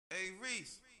Hey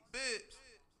Reese, Bibbs,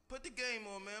 put the game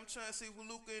on, man. I'm trying to see what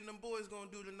Luca and them boys gonna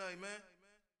do tonight, man.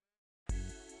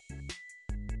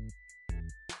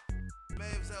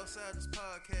 Mavs outside this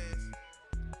podcast.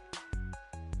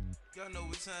 Y'all know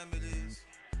what time it is.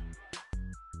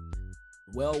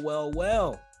 Well, well,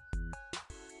 well.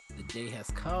 The day has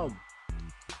come.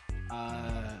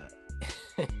 I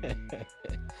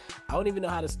don't even know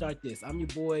how to start this. I'm your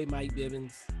boy, Mike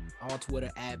Bibbins, on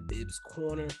Twitter at Bibbs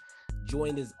Corner.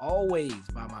 Joined as always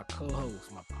by my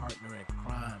co-host, my partner in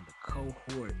crime, the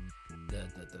cohort,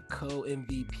 the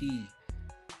co-MVP,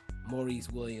 Maurice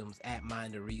Williams at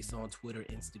Minder Reese on Twitter,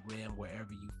 Instagram,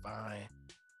 wherever you find.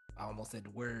 I almost said the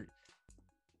word.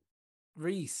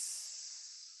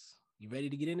 Reese, you ready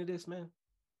to get into this, man?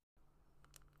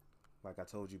 Like I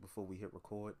told you before we hit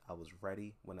record, I was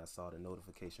ready when I saw the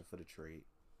notification for the trade.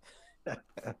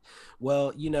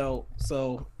 Well,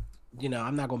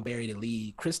 I'm not gonna bury the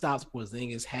lead. Kristaps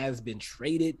Porzingis has been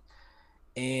traded,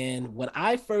 and when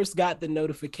I first got the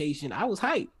notification, I was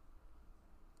hyped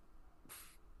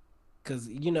because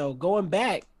going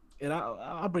back, and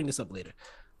I'll bring this up later.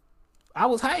 I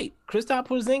was hyped. Kristaps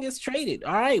Porzingis traded.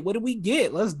 All right, what did we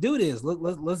get? Let's do this.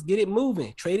 Let's get it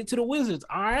moving. Traded to the Wizards.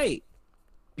 All right,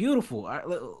 beautiful. All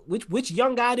right, which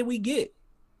young guy did we get?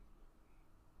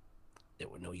 There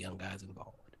were no young guys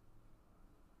involved.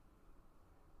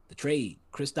 The trade,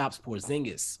 Kristaps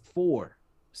Porzingis for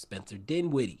Spencer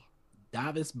Dinwiddie,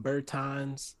 Davis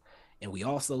Bertans, and we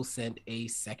also sent a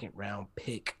second round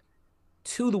pick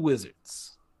to the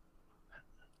Wizards.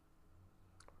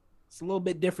 It's a little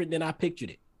bit different than I pictured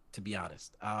it, to be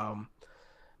honest.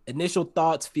 Initial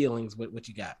thoughts, feelings, what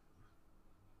you got?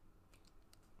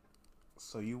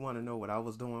 So you want to know what I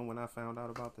was doing when I found out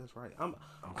about this, right? I'm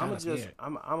kind a of just scared.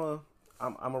 I'm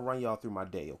gonna run y'all through my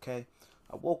day, okay?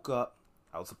 I woke up.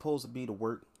 I was supposed to be to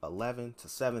work 11 to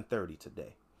 7:30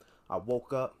 today. I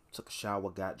woke up, took a shower,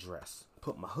 got dressed,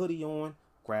 put my hoodie on,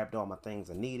 grabbed all my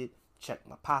things I needed, checked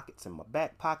my pockets and my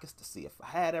back pockets to see if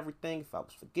I had everything, if I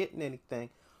was forgetting anything.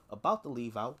 About to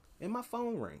leave out, and my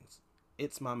phone rings.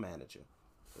 It's my manager.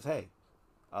 Says, hey,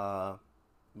 uh,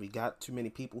 we got too many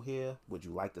people here. Would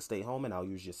you like to stay home and I'll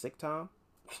use your sick time?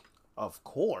 Of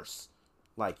course.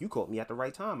 Like, you caught me at the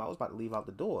right time. I was about to leave out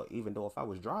the door. Even though if I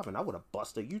was driving, I would have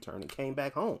busted a U-turn and came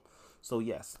back home. So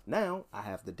yes, now I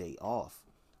have the day off.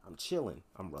 I'm chilling.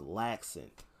 I'm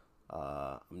relaxing.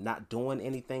 I'm not doing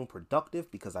anything productive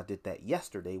because I did that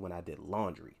yesterday when I did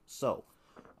laundry. So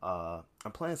I'm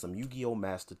playing some Yu-Gi-Oh!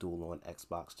 Master Duel on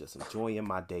Xbox, just enjoying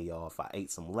my day off. I ate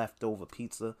some leftover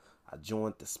pizza. I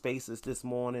joined the Spaces this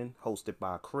morning, hosted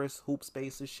by Chris, Hoop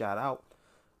Spaces, shout out.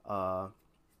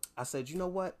 I said, you know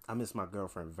what? I miss my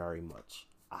girlfriend very much.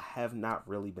 I have not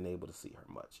really been able to see her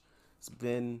much. It's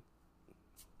been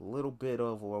a little bit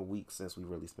over a week since we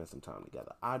really spent some time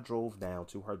together. I drove down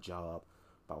to her job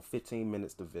about 15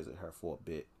 minutes to visit her for a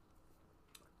bit.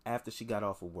 After she got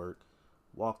off of work,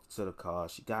 walked to the car.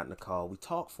 She got in the car. We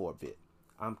talked for a bit.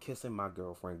 I'm kissing my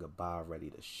girlfriend goodbye, ready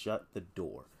to shut the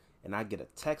door. And I get a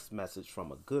text message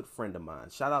from a good friend of mine.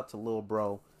 Shout out to Lil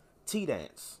Bro T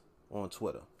Dance on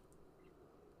Twitter.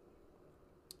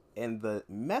 And the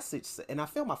message, and I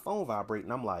feel my phone vibrating.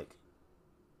 I'm like,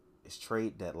 it's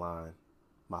trade deadline.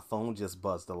 My phone just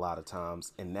buzzed a lot of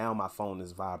times. And now my phone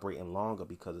is vibrating longer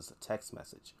because it's a text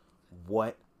message.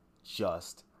 What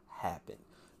just happened?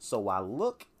 So I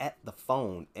look at the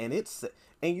phone and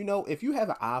if you have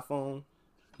an iPhone,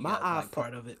 You my got a black iPhone,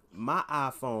 part of it. my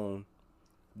iPhone,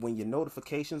 when your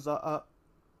notifications are up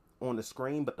on the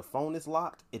screen, but the phone is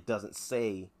locked, it doesn't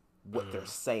say what they're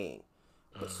saying.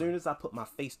 But as soon as I put my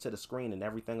face to the screen and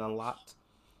everything unlocked,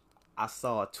 I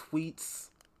saw tweets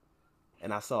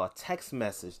and I saw a text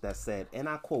message that said, and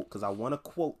I quote, because I want to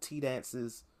quote T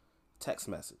Dance's text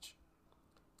message.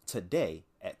 Today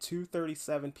at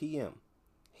 2:37 p.m.,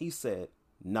 he said,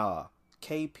 nah,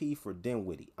 KP for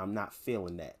Dinwiddie. I'm not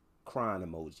feeling that. Crying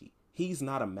emoji. He's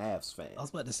not a Mavs fan. I was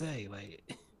about to say,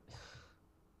 like,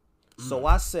 So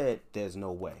I said, there's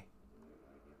no way.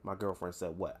 My girlfriend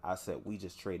said, what? I said, we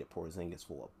just traded Porzingis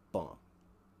for a bum.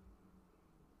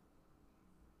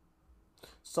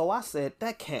 So I said,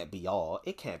 that can't be all.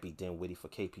 It can't be Dinwiddie for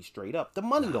KP straight up. The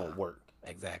money don't work.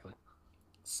 exactly.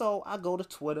 So I go to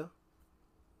Twitter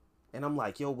and I'm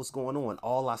like, yo, what's going on?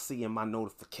 All I see in my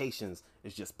notifications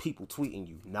is just people tweeting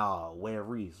you. Nah, where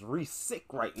Reese? Reese sick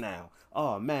right now.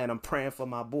 Oh man, I'm praying for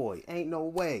my boy. Ain't no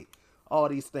way. All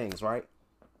these things, right?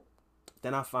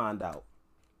 Then I find out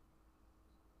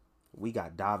we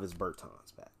got Davis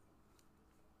Bertans back.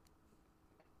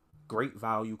 Great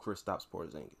value, Kristaps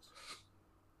Porzingis.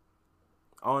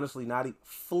 Honestly, not even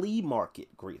flea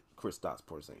market great Kristaps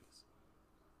Porzingis.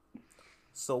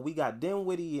 So we got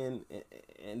Dinwiddie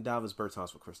and Davis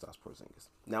Bertans for Kristaps Porzingis.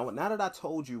 Now that I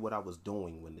told you what I was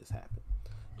doing when this happened,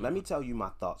 let me tell you my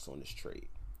thoughts on this trade.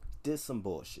 This some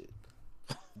bullshit.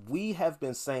 We have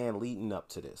been saying leading up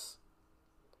to this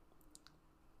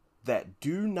that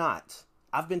do not.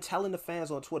 I've been telling the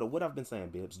fans on Twitter what I've been saying,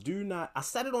 Bibbs. Do not. I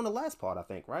said it on the last part, I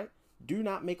think, right? Do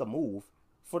not make a move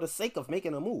for the sake of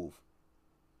making a move.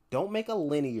 Don't make a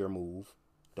linear move.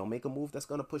 Don't make a move that's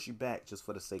going to push you back just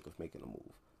for the sake of making a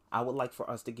move. I would like for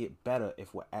us to get better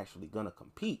if we're actually going to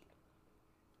compete.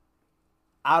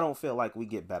 I don't feel like we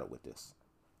get better with this.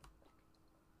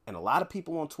 And a lot of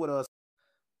people on Twitter.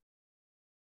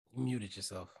 You muted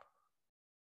yourself.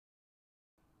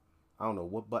 I don't know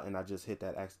what button I just hit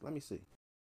that. Let me see.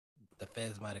 The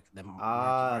feds might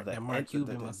have.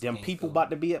 Them people about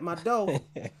to be at my door.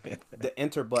 The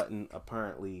enter button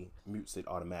apparently mutes it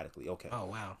automatically. Okay. Oh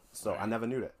wow. So right. I never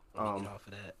knew that. Get off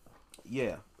of that.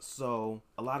 Yeah. So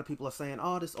a lot of people are saying,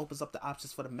 "Oh, this opens up the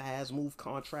options for the Mavs, move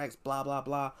contracts, blah blah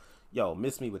blah." Yo,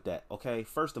 miss me with that. Okay.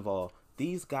 First of all,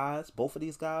 these guys, both of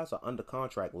these guys, are under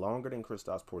contract longer than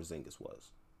Kristaps Porzingis was.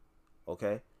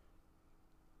 Okay.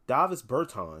 Davis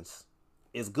Bertans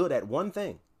is good at one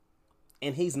thing.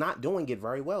 And he's not doing it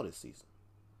very well this season.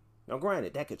 Now,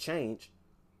 granted, that could change.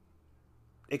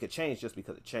 It could change just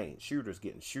because it changed. Shooters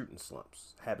getting shooting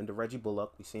slumps. Happened to Reggie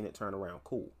Bullock. We've seen it turn around.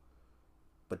 Cool.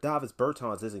 But Davis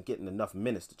Bertans isn't getting enough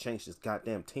minutes to change this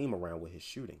goddamn team around with his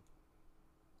shooting.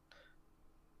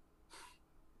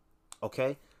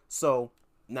 Okay? So,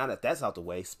 now that that's out the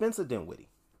way, Spencer Dinwiddie.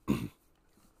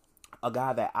 A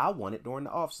guy that I wanted during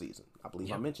the offseason. I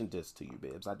believe I mentioned this to you,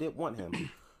 Bibbs. I did want him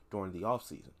during the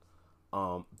offseason.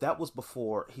 That was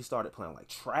before he started playing like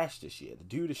trash this year. The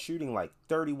dude is shooting like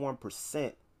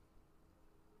 31%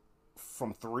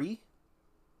 from three,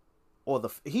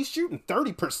 he's shooting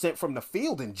 30% from the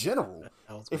field in general.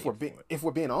 If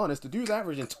we're being honest, the dude's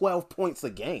averaging 12 points a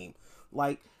game.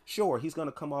 Like, sure, he's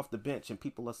gonna come off the bench, and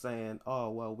people are saying, "Oh,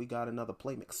 well, we got another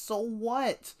playmaker." So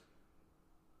what?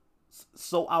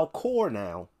 So our core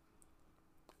now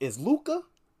is Luka,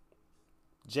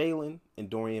 Jalen, and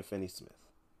Dorian Finney-Smith.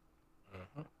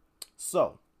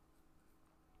 So,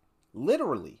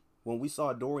 literally, when we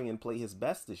saw Dorian play his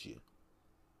best this year,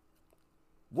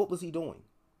 what was he doing?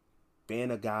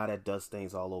 Being a guy that does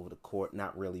things all over the court,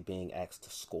 not really being asked to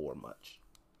score much.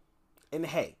 And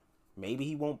hey, maybe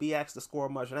he won't be asked to score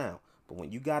much now, but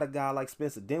when you got a guy like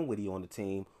Spencer Dinwiddie on the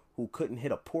team who couldn't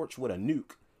hit a porch with a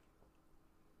nuke,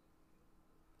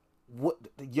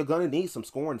 you're going to need some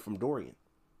scoring from Dorian.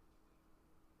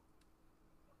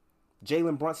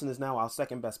 Jalen Brunson is now our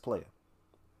second best player.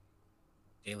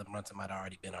 Jalen Brunson might have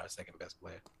already been our second best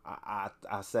player. I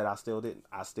said I still didn't.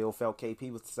 I still felt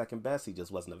KP was the second best. He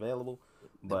just wasn't available.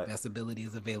 But the best ability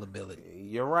is availability.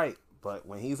 You're right. But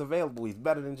when he's available, he's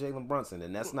better than Jalen Brunson.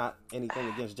 And that's not anything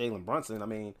against Jalen Brunson. I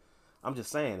mean, I'm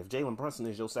just saying, if Jalen Brunson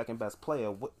is your second best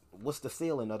player, what's the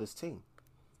ceiling of this team?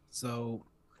 So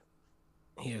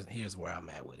here's where I'm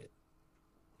at with it.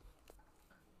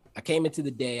 I came into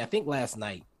the day, I think last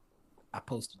night, I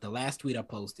posted the last real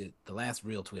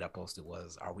tweet I posted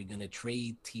was, are we going to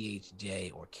trade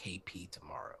THJ or KP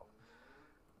tomorrow?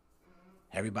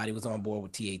 Everybody was on board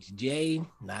with THJ,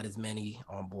 not as many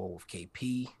on board with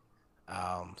KP.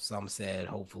 Some said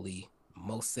hopefully,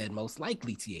 most said most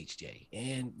likely THJ.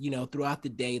 And, throughout the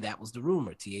day, that was the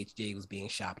rumor. THJ was being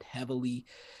shopped heavily.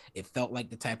 It felt like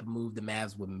the type of move the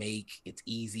Mavs would make. It's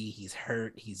easy. He's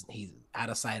hurt. He's out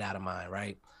of sight, out of mind,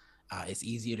 right? It's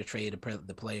easier to trade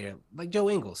the player like Joe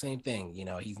Ingles, same thing.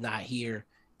 He's not here.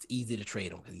 It's easy to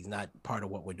trade him because he's not part of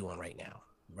what we're doing right now,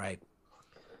 right?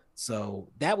 So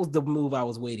that was the move I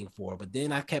was waiting for. But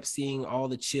then I kept seeing all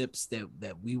the chips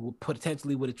that we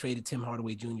potentially would have traded Tim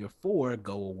Hardaway Jr. for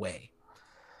go away.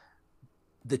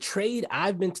 The team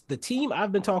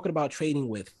I've been talking about trading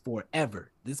with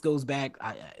forever. This goes back.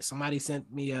 Somebody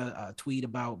sent me a tweet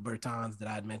about Bertans that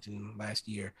I had mentioned last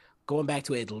year. Going back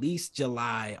to at least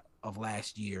July of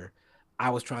last year,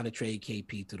 I was trying to trade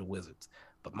KP to the Wizards.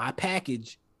 But my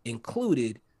package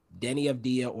included Deni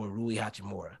Avdija or Rui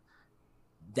Hachimura.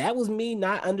 That was me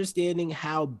not understanding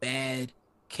how bad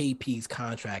KP's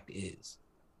contract is.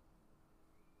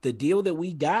 The deal that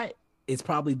we got is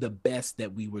probably the best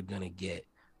that we were going to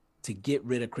get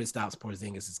rid of Kristaps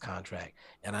Porzingis' contract.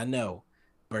 And I know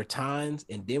Bertans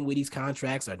and Dinwiddie's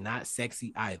contracts are not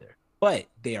sexy either, but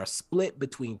they are split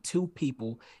between two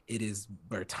people. It is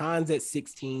Bertans at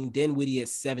 16, Dinwiddie at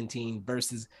 17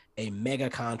 versus a mega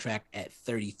contract at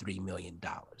 $33 million.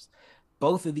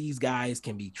 Both of these guys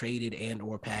can be traded and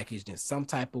or packaged in some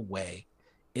type of way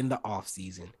in the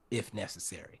offseason if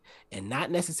necessary. And not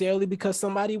necessarily because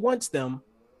somebody wants them,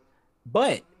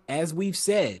 But as we've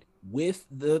said with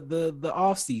the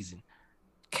off season,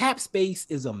 cap space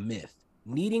is a myth.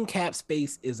 Needing cap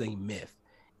space is a myth.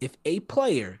 If a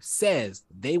player says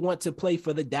they want to play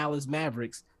for the Dallas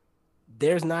Mavericks,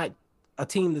 there's not a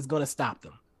team that's going to stop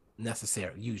them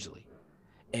necessarily, usually.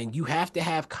 And you have to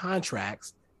have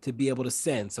contracts to be able to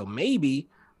send. So maybe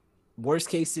worst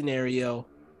case scenario,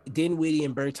 Dinwiddie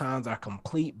and Bertans are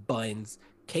complete buns.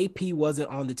 KP wasn't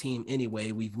on the team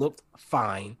anyway. We've looked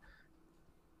fine.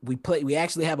 We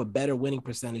actually have a better winning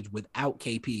percentage without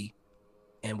KP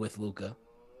and with Luka.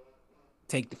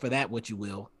 Take for that what you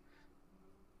will.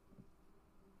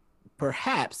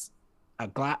 Perhaps I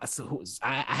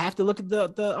have to look at the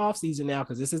offseason now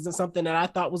because this isn't something that I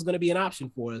thought was going to be an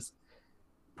option for us.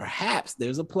 Perhaps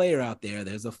there's a player out there,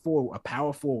 there's a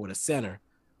power forward, a center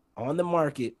on the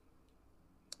market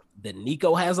that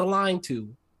Nico has a line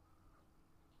to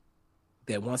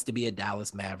that wants to be a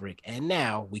Dallas Maverick. And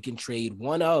now we can trade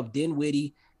one of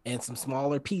Dinwiddie and some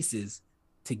smaller pieces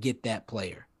to get that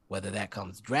player, whether that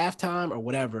comes draft time or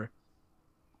whatever.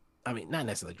 I mean, not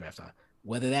necessarily draft time.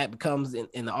 Whether that becomes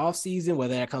in the offseason,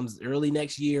 whether that comes early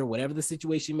next year, whatever the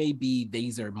situation may be,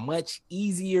 these are much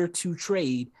easier to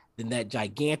trade than that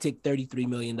gigantic $33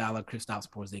 million Kristaps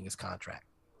Porzingis contract.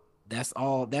 That's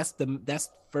all. That's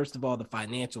first of all the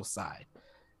financial side.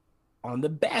 On the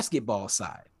basketball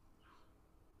side,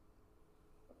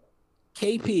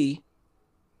 KP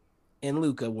and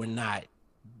Luka were not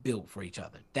built for each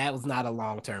other. That was not a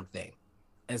long-term thing.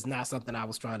 It's not something I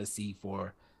was trying to see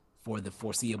for the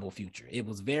foreseeable future. It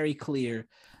was very clear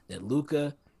that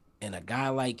Luka and a guy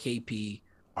like KP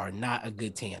are not a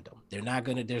good tandem.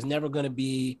 There's never going to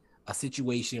be a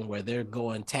situation where they're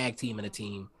going tag team in a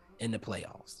team in the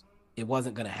playoffs. It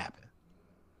wasn't going to happen.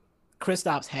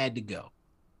 Kristaps had to go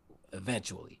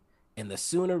eventually. And the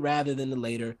sooner rather than the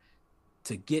later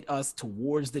to get us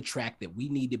towards the track that we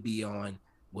need to be on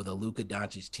with a Luka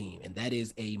Doncic team. And that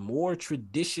is a more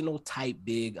traditional type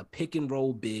big, a pick and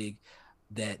roll big,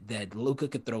 that Luka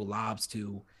could throw lobs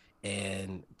to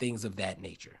and things of that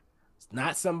nature. It's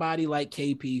not somebody like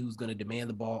KP who's going to demand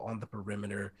the ball on the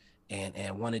perimeter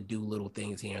and want to do little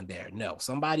things here and there. No,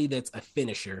 somebody that's a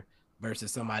finisher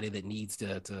versus somebody that needs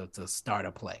to start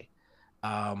a play.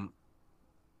 And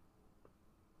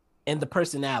the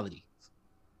personality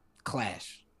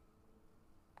clash.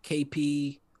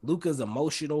 KP, Luka's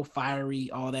emotional, fiery,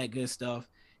 all that good stuff.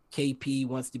 KP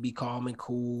wants to be calm and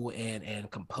cool and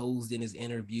composed in his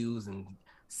interviews and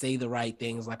say the right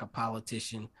things like a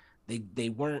politician. They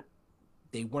weren't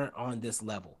on this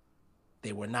level.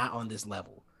 They were not on this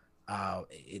level.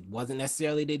 It wasn't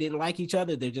necessarily they didn't like each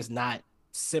other. They're just not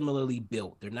similarly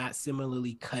built. They're not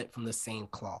similarly cut from the same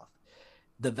cloth.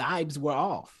 The vibes were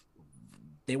off.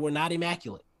 They were not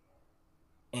immaculate.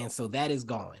 And so that is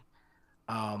gone.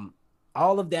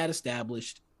 All of that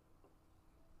established.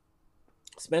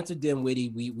 Spencer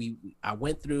Dinwiddie, I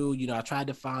went through, I tried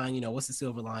to find, what's the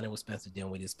silver lining with Spencer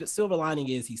Dinwiddie? The silver lining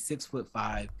is he's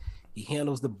 6'5". He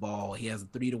handles the ball. He has a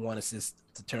 3-to-1 assist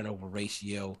to turnover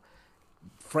ratio.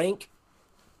 Frank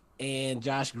and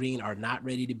Josh Green are not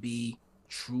ready to be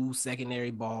true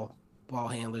secondary ball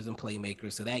handlers and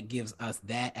playmakers. So that gives us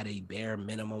that at a bare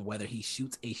minimum, whether he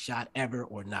shoots a shot ever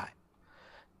or not.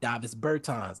 Davis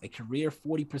Bertans, a career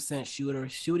 40% shooter,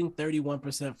 shooting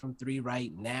 31% from three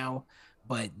right now.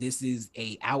 But this is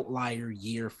a outlier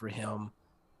year for him.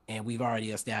 And we've already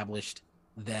established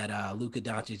that Luka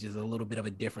Doncic is a little bit of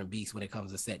a different beast when it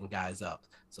comes to setting guys up.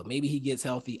 So maybe he gets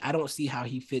healthy. I don't see how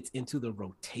he fits into the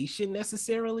rotation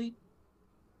necessarily.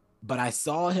 But I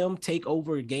saw him take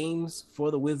over games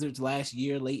for the Wizards last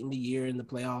year, late in the year in the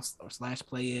playoffs or /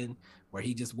 play-in, where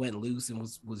he just went loose and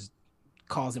was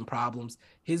causing problems.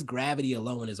 His gravity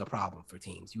alone is a problem for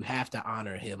teams. You have to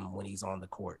honor him when he's on the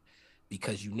court,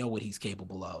 because you know what he's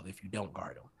capable of if you don't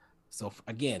guard him. So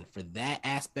again, for that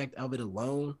aspect of it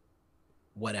alone,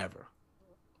 whatever.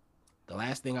 The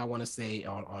last thing I want to say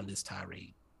on this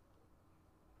tirade.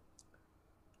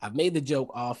 I've made the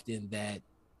joke often that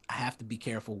I have to be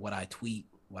careful what I tweet,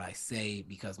 what I say,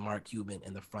 because Mark Cuban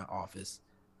and the front office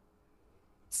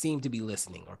seem to be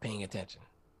listening or paying attention.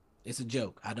 It's a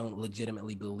joke. I don't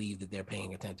legitimately believe that they're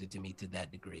paying attention to me to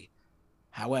that degree.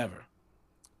 However,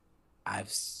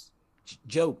 I've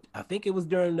joked, I think it was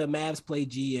during the Mavs play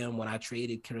GM when I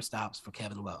traded Kristaps for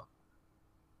Kevin Love.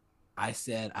 I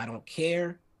said, I don't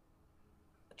care.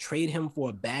 Trade him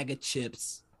for a bag of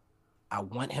chips. I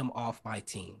want him off my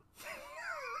team.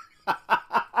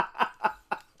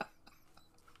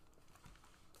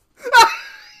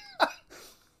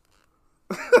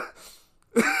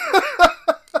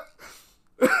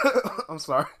 I'm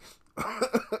sorry.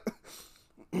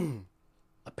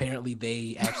 apparently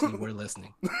they actually were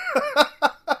listening.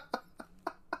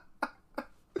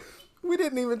 We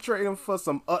didn't even trade him for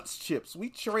some Utz chips. We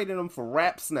traded him for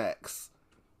Rap Snacks.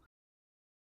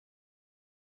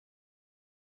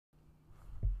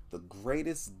 The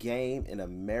greatest game in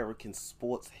American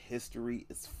sports history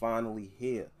is finally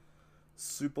here.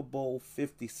 Super Bowl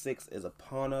 56 is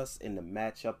upon us and the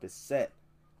matchup is set.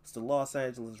 It's the Los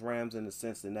Angeles Rams and the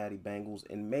Cincinnati Bengals,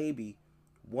 and maybe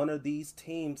one of these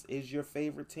teams is your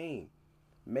favorite team.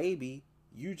 Maybe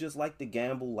you just like to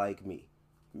gamble like me.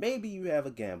 Maybe you have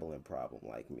a gambling problem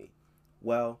like me.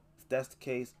 Well, if that's the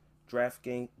case,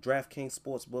 DraftKings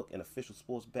Sportsbook, an official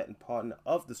sports betting partner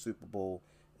of the Super Bowl,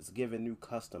 is giving new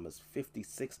customers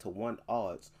 56-1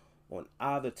 odds on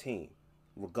either team,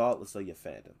 regardless of your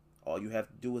fandom. All you have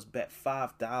to do is bet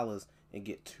 $5 and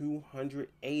get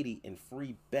 $280 in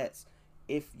free bets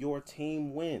if your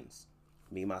team wins.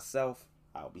 Me, myself,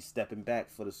 I'll be stepping back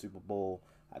for the Super Bowl.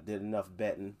 I did enough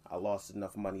betting. I lost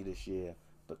enough money this year.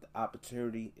 But the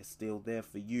opportunity is still there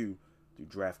for you through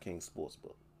DraftKings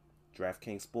Sportsbook.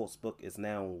 DraftKings Sportsbook is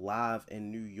now live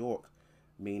in New York,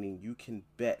 meaning you can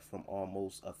bet from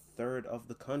almost a third of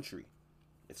the country.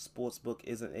 If Sportsbook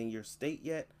isn't in your state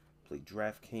yet, play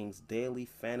DraftKings Daily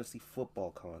Fantasy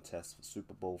Football Contest for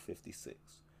Super Bowl 56.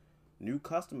 New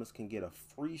customers can get a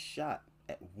free shot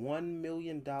at $1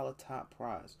 million top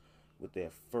prize with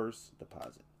their first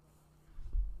deposit.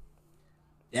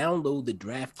 Download the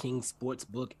DraftKings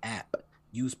Sportsbook app.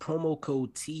 Use promo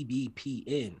code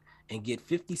TBPN and get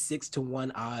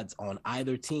 56-1 odds on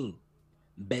either team.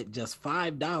 Bet just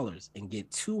 $5 and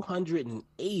get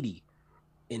 $280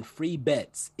 in free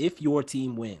bets if your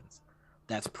team wins.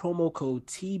 That's promo code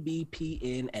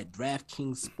TBPN at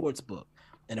DraftKings Sportsbook,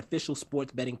 an official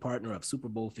sports betting partner of Super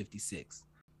Bowl 56.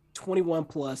 21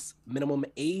 plus, minimum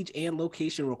age and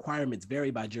location requirements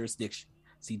vary by jurisdiction.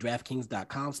 See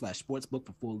DraftKings.com/sportsbook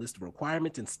for full list of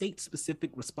requirements and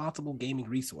state-specific responsible gaming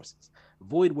resources.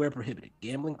 Void where prohibited.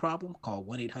 Gambling problem? Call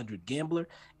 1-800-GAMBLER.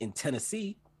 In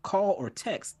Tennessee, call or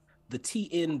text the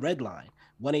TN Red Line,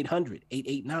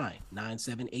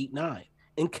 1-800-889-9789.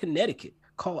 In Connecticut,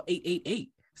 call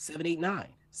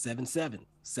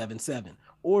 888-789-7777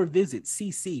 or visit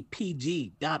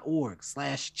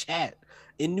ccpg.org/chat.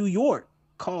 In New York,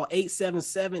 call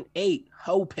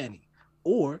 877-8-HOPENNY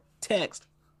or text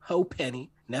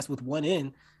HOPENNY, and that's with one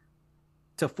N,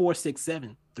 to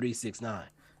 467-369.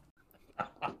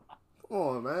 Come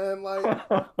on, man. Like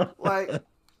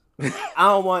I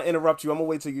don't want to interrupt you. I'm gonna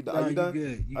wait till you done. Are you done?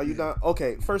 Good. Are you done?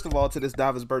 Okay. First of all, to this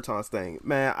Davis Bertans thing,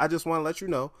 man, I just want to let you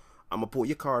know, I'm gonna pull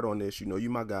your card on this. You know, you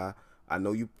my guy. I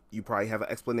know you probably have an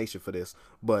explanation for this,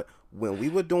 but when we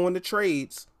were doing the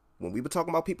trades, when we were talking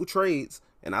about people trades,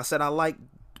 and I said I like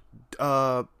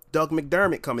Doug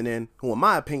McDermott coming in, who in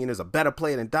my opinion is a better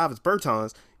player than Davis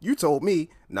Bertans, you told me,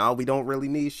 no, we don't really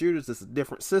need shooters. It's a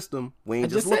different system. We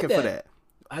ain't just looking for that.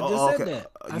 I just said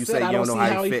that. You said you don't know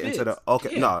how he fit into the.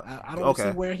 Okay, yeah, no, I don't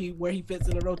see where he fits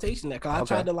in the rotation. That because I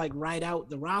tried to like write out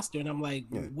the roster, and I'm like,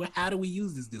 how do we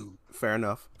use this dude? Fair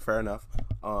enough.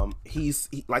 He's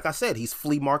like I said, he's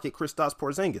flea market Kristaps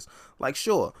Porzingis. Like,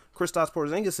 sure, Kristaps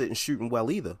Porzingis isn't shooting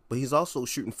well either, but he's also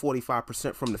shooting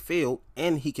 45% from the field,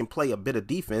 and he can play a bit of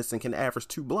defense and can average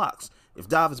 2 blocks. If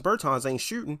Davis Bertans ain't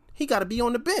shooting, he got to be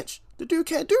on the bench. The dude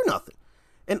can't do nothing.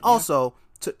 And also,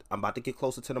 I'm about to get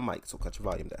closer to the mic, so cut your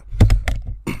volume down.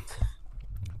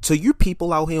 To you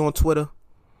people out here on Twitter,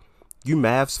 you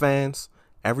Mavs fans,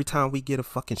 every time we get a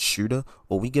fucking shooter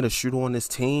or we get a shooter on this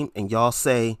team and y'all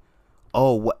say,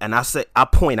 oh, and I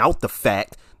point out the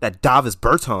fact that Davis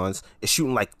Bertans is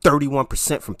shooting like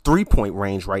 31% from 3-point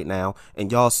range right now,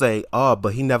 and y'all say, oh,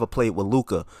 but he never played with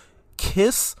Luka.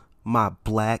 Kiss my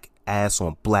black ass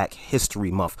on Black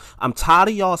History Month. I'm tired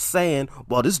of y'all saying,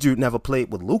 well, this dude never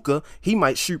played with Luka. He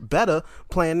might shoot better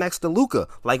playing next to Luka.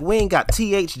 Like, we ain't got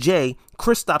THJ,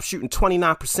 Kristaps shooting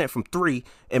 29% from 3,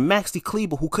 and Maxi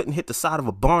Kleber, who couldn't hit the side of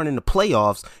a barn in the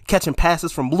playoffs, catching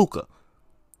passes from Luka.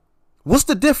 What's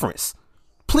the difference?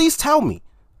 Please tell me.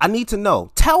 I need to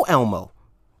know. Tell Elmo.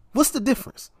 What's the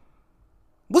difference?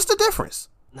 What's the difference?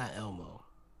 Not Elmo.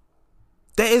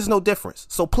 There is no difference.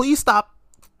 So please stop.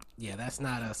 Yeah, that's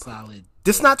not a solid.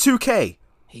 This not 2K.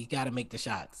 He got to make the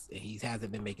shots. He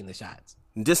hasn't been making the shots.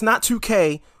 This not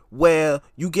 2K where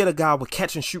you get a guy with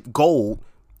catch and shoot gold,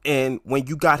 and when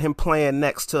you got him playing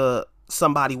next to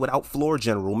somebody without floor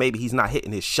general, maybe he's not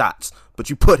hitting his shots,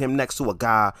 but you put him next to a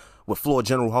guy with floor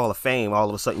general Hall of Fame, all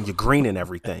of a sudden you're greening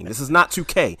everything. This is not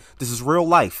 2K. This is real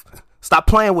life. Stop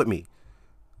playing with me.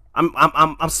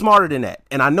 I'm smarter than that,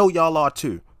 and I know y'all are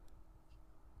too.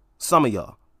 Some of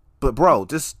y'all. But bro,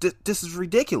 this is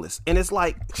ridiculous. And it's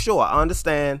like, sure, I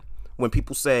understand when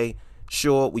people say,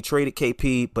 sure, we traded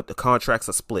KP, but the contracts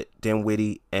are split,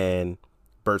 Dinwiddie and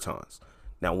Bertans.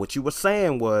 Now, what you were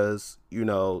saying was,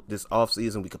 this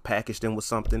offseason we could package them with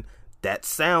something. That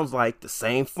sounds like the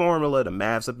same formula the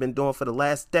Mavs have been doing for the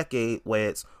last decade, where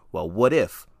it's, well, what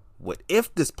if? What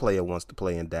if this player wants to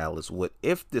play in Dallas? What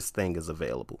if this thing is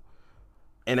available?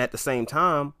 And at the same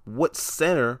time, what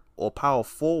center or power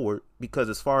forward, because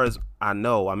as far as I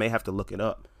know, I may have to look it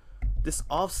up, this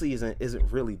offseason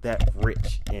isn't really that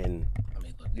rich in,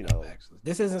 actually.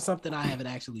 This isn't something I haven't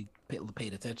actually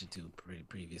paid attention to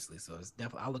previously, so it's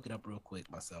definitely, I'll look it up real quick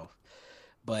myself.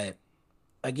 But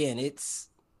again, it's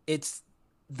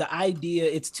the idea,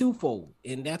 it's twofold,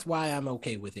 and that's why I'm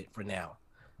okay with it for now.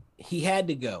 He had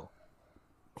to go.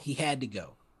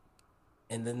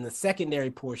 And then the secondary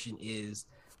portion is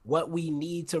what we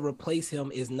need to replace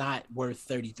him is not worth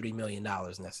 $33 million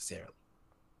necessarily.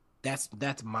 That's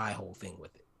my whole thing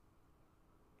with it.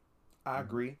 I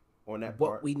agree on that what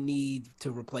part. We need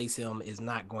to replace him is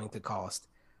not going to cost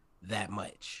that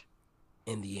much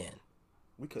in the end.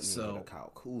 We couldn't even get a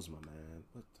Kyle Kuzma,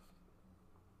 man.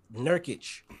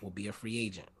 Nurkic will be a free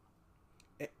agent.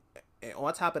 And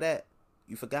on top of that,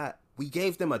 you forgot, we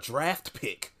gave them a draft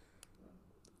pick.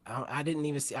 I didn't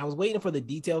even see. I was waiting for the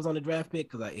details on the draft pick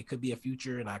because it could be a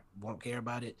future and I won't care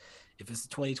about it. If it's a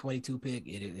 2022 pick,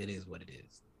 it is what it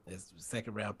is. It's a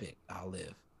second round pick. I'll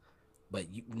live. But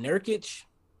Nurkic,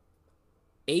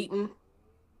 Ayton,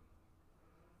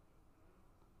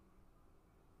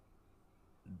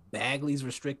 Bagley's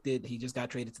restricted. He just got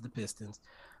traded to the Pistons.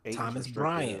 Ayton's Thomas restricted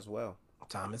Bryant as well.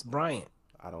 Thomas Bryant.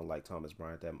 I don't like Thomas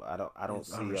Bryant that much. I don't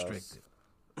see unrestricted.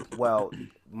 Well,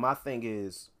 my thing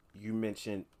is, you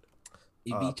mentioned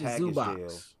package deal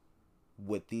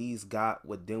with these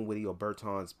with Dinwiddie or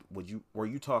Bertans. Were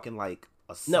you talking like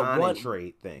a sign and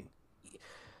trade thing?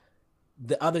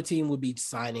 The other team would be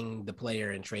signing the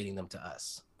player and trading them to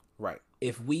us. Right.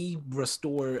 If we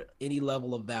restore any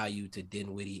level of value to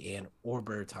Dinwiddie or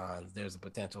Bertans, there's a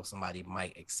potential somebody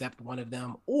might accept one of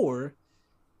them, or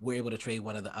we're able to trade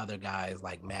one of the other guys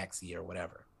like Maxey or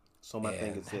whatever. So my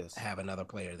thing is this: have another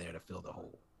player there to fill the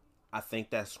hole. I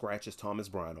think that scratches Thomas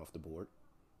Bryant off the board.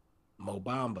 Mo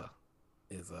Bamba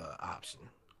is an option.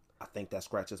 I think that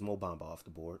scratches Mo Bamba off the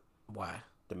board. Why?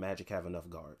 The Magic have enough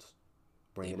guards.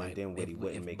 Bringing in Dinwiddie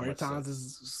wouldn't make much sense. Bertans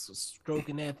is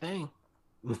stroking that thing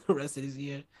the rest of this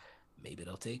year, maybe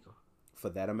they'll take him. For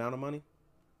that amount of money?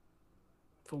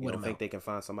 For what you don't amount? Think they can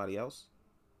find somebody else?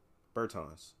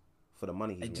 Bertans. For the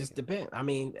money he's making. It just depends. I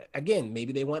mean, again,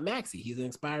 maybe they want Maxey. He's an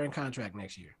expiring contract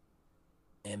next year.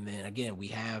 And then again, we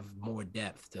have more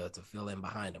depth to fill in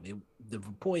behind him. The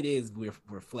point is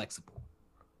we're flexible.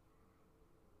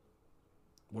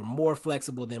 We're more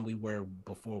flexible than we were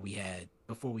before we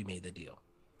made the deal.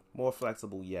 More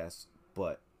flexible, yes,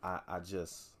 but I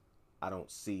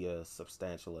don't see a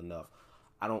substantial enough.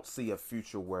 I don't see a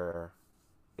future where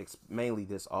it's mainly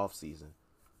this offseason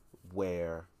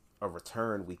where a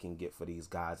return we can get for these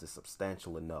guys is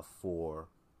substantial enough for.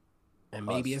 And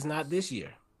maybe it's not this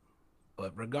year.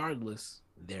 But regardless,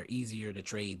 they're easier to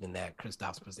trade than that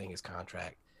Kristaps Porzingis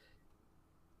contract.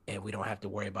 And we don't have to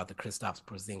worry about the Kristaps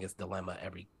Porzingis dilemma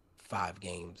every 5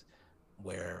 games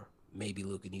where maybe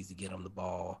Luka needs to get him the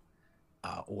ball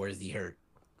or is he hurt?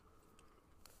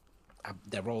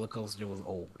 That roller coaster was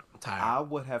old. I'm tired. I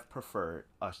would have preferred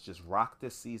us just rock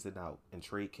this season out and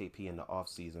trade KP in the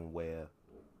offseason where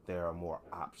there are more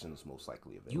options most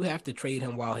likely available. You have to trade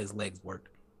him while his legs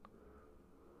work.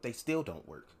 They still don't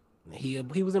work. He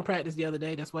was in practice the other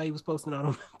day. That's why he was posting all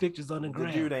them pictures on the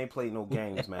ground. The dude ain't played no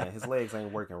games, man. His legs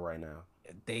ain't working right now.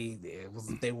 They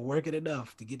were working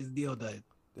enough to get his deal done.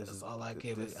 That's all I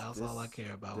care. That's all I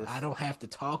care about. I don't have to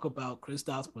talk about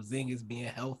Kristaps Porzingis being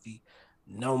healthy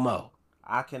no more.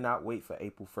 I cannot wait for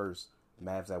April 1st,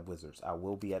 Mavs at Wizards. I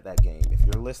will be at that game. If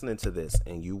you're listening to this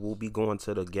and you will be going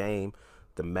to the game,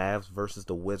 the Mavs versus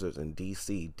the Wizards in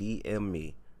DC, DM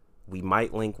me. We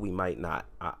might link, we might not.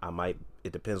 I might.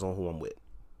 It depends on who I'm with.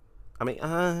 I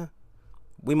mean,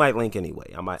 we might link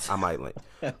anyway. I might link.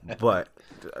 But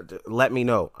let me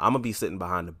know. I'm gonna be sitting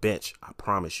behind the bench. I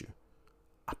promise you.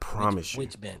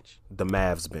 Which bench? The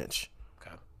Mavs bench.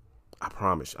 Okay. I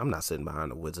promise you. I'm not sitting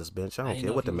behind the Wizards bench. I don't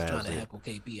care what the Mavs do.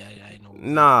 KP. I know.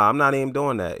 Nah, I'm not even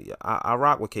doing that. I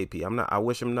rock with KP. I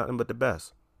wish him nothing but the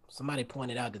best. Somebody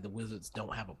pointed out that the Wizards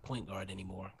don't have a point guard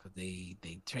anymore because they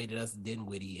traded us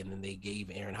Dinwiddie and then they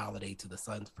gave Aaron Holiday to the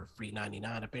Suns for free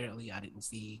 $99. Apparently, I didn't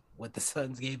see what the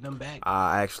Suns gave them back.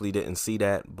 I actually didn't see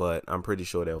that, but I'm pretty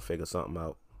sure they'll figure something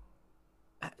out.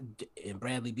 And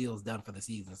Bradley Beal's done for the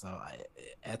season, so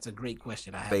that's a great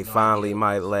question. They finally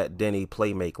might let Denny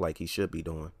play make like he should be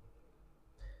doing.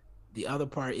 The other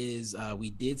part is we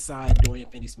did sign Dorian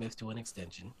Finney-Smith to an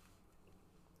extension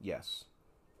Yes.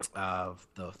 of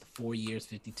the 4 years,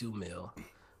 52 mil.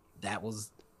 That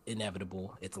was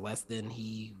inevitable. It's less than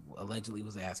he allegedly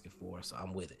was asking for, so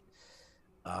I'm with it.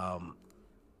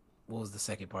 What was the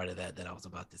second part of that I was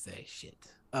about to say? Shit.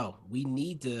 Oh, we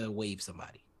need to waive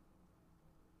somebody.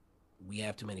 We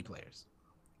have too many players.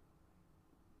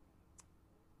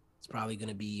 It's probably going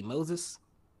to be Moses,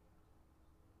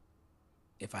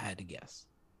 if I had to guess.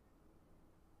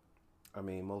 I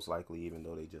mean, most likely, even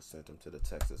though they just sent him to the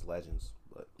Texas Legends,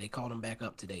 but They called him back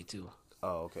up today too.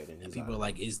 oh, okay, then And he's people out. are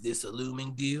like, "Is this a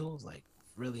looming deal?" It's like,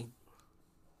 really?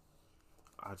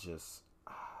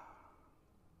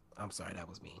 I'm sorry, that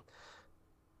was mean.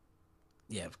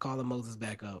 Yeah, calling Moses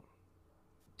back up.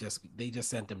 They just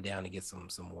sent him down to get some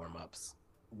warm ups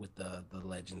with the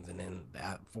legends, and then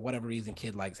for whatever reason,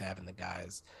 Kid likes having the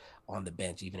guys on the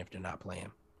bench even if they're not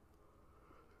playing.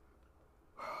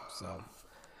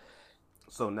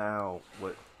 So now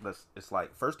what? It's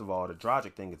like, first of all, the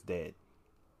Dragic thing is dead.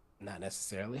 Not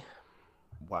necessarily.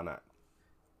 Why not?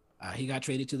 He got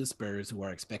traded to the Spurs, who are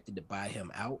expected to buy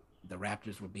him out. The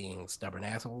Raptors were being stubborn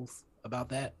assholes about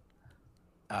that.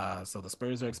 So the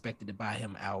Spurs are expected to buy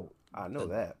him out. I know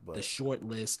that, but the short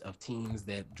list of teams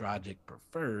that Dragic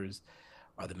prefers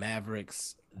are the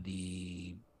Mavericks,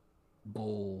 the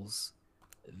Bulls,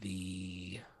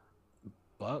 the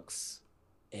Bucks,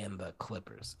 and the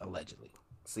Clippers, allegedly.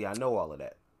 see, I know all of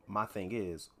that. My thing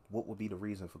is, what would be the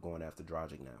reason for going after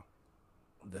Dragic now?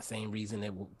 The same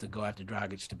reason to go after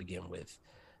Dragic to begin with.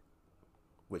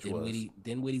 Which was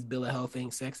Dinwiddie's bill of health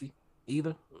ain't sexy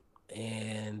either,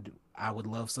 and I would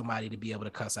love somebody to be able to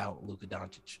cuss out Luka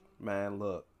Doncic. Man,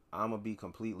 look, I'm gonna be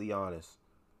completely honest.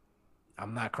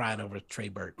 I'm not crying over Trey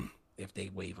Burke if they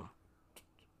waive him.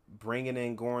 Bringing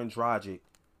in Goran Dragic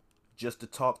just to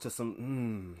talk to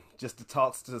some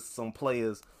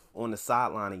players on the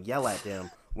sideline and yell at them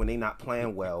when they not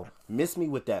playing well. Miss me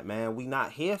with that, man. We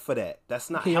not here for that. That's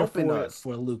not helping us.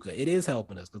 For Luka. It is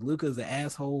helping us because Luka is an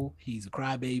asshole. He's a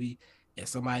crybaby, and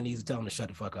somebody needs to tell him to shut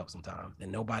the fuck up sometimes.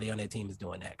 And nobody on that team is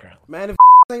doing that currently. Man, if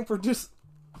ain't produce,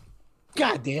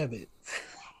 God damn it.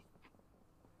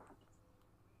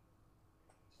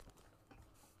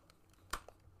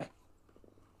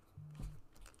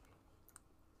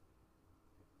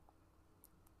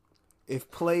 if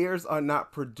players are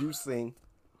not producing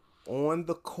on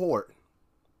the court,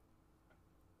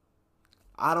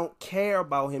 I don't care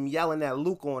about him yelling at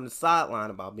Luka on the sideline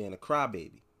about being a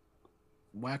crybaby.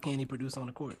 Why can't he produce on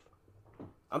the court?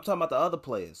 I'm talking about the other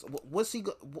players. What's he?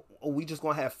 Are we just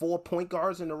gonna have 4 point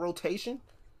guards in the rotation?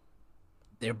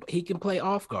 He can play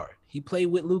off guard. He played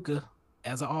with Luka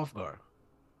as an off guard.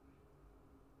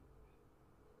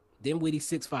 Dinwiddie's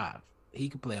 6'5". He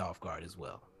can play off guard as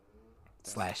well.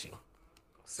 Slashing.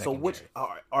 So which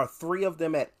are 3 of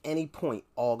them at any point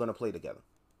all gonna play together?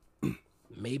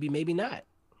 Maybe, maybe not.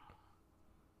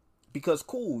 Because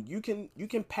cool, you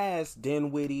can pass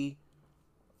Dinwiddie,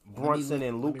 Brunson,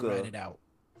 and Luka. Write it out.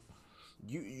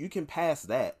 You can pass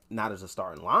that, not as a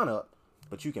starting lineup,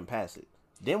 but you can pass it.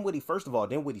 Dinwiddie, first of all,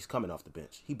 Dinwiddie's coming off the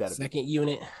bench. He better. Second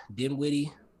unit,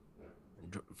 Dinwiddie.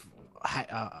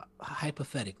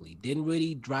 Hypothetically,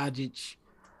 Dinwiddie, Dragic,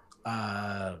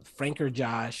 Franker,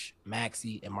 Josh,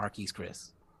 Maxey, and Marquise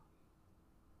Chris.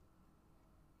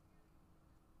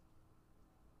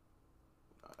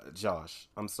 Josh,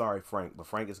 I'm sorry, Frank, but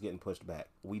Frank is getting pushed back.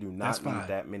 We do not need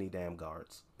that many damn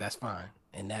guards. That's fine.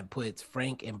 And that puts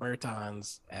Frank and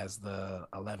Bertans as the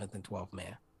 11th and 12th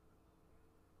man.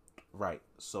 Right.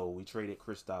 So we traded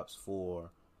Kristaps for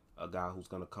a guy who's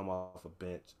going to come off the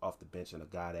bench, and a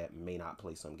guy that may not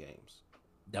play some games.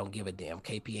 Don't give a damn.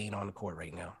 KP ain't on the court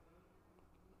right now.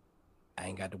 I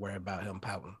ain't got to worry about him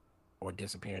pouting or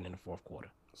disappearing in the fourth quarter.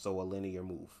 So a linear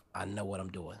move. I know what I'm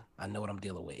doing. I know what I'm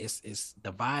dealing with. It's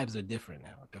the vibes are different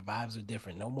now. The vibes are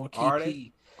different. No more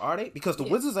KP. Are they? Because the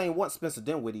Wizards ain't want Spencer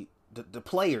Dinwiddie. The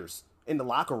players in the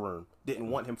locker room didn't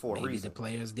want him for a reason. The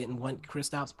players didn't want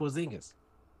Kristaps Porzingis.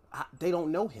 They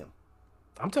don't know him.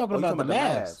 I'm talking about the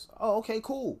Mavs. Oh, okay,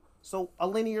 cool. So a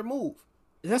linear move.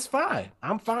 That's fine.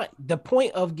 I'm fine. The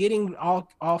point of getting off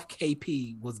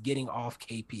KP was getting off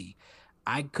KP.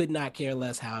 I could not care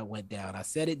less how it went down. I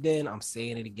said it then. I'm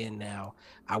saying it again now.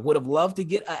 I would have loved to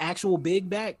get an actual big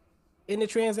back in the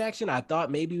transaction. I thought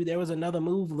maybe there was another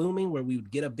move looming where we would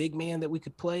get a big man that we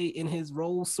could play in his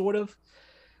role, sort of.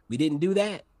 We didn't do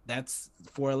that. That's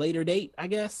for a later date, I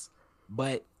guess.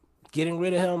 But getting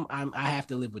rid of him, I have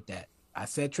to live with that. I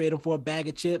said trade him for a bag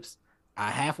of chips. I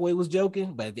halfway was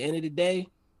joking, but at the end of the day,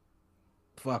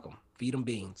 fuck him. Feed him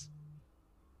beans.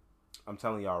 I'm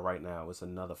telling y'all right now, it's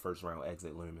another first round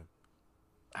exit looming.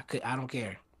 I don't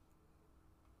care.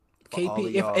 For all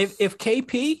of KP, if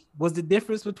KP was the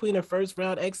difference between a first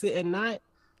round exit and not,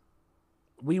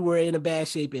 we were in a bad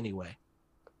shape anyway.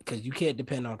 Because you can't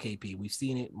depend on KP. We've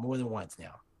seen it more than once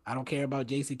now. I don't care about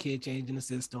Jason Kidd changing the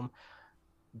system.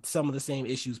 Some of the same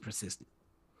issues persisted.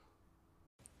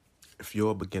 If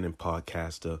you're a beginning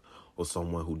podcaster or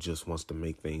someone who just wants to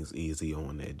make things easy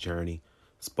on their journey,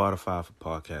 Spotify for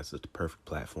Podcasts is the perfect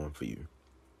platform for you.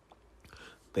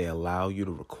 They allow you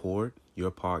to record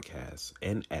your podcast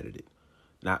and edit it,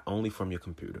 not only from your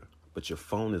computer, but your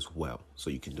phone as well, so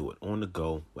you can do it on the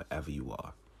go wherever you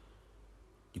are.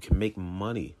 You can make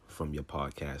money from your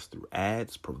podcast through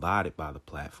ads provided by the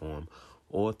platform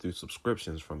or through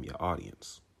subscriptions from your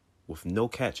audience, with no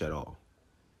catch at all.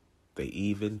 They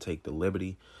even take the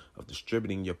liberty of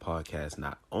distributing your podcast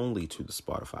not only to the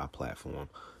Spotify platform,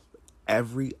 but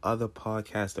every other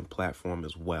podcasting platform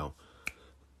as well.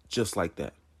 Just like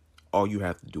that. All you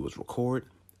have to do is record,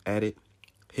 edit,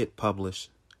 hit publish,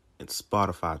 and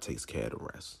Spotify takes care of the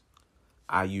rest.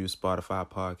 I use Spotify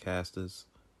Podcasters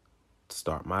to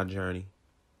start my journey.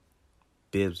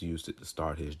 Bibbs used it to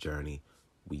start his journey.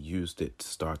 We used it to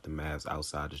start the Mavs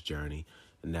Outsiders journey.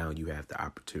 And now you have the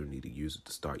opportunity to use it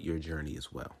to start your journey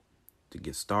as well. To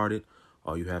get started,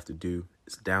 all you have to do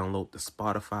is download the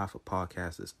Spotify for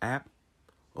Podcasters app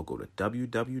or go to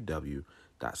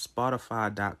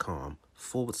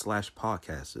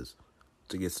www.spotify.com/podcasters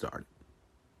to get started.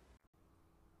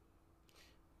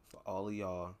 For all of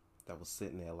y'all that was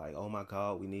sitting there like, oh my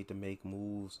God, we need to make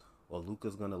moves or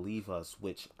Luka's going to leave us,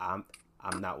 which I'm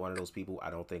not one of those people.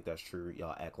 I don't think that's true.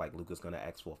 Y'all act like Luka's going to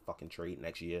ask for a fucking trade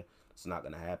next year. It's not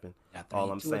going to happen.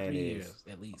 All I'm saying is,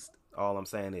 at least. All I'm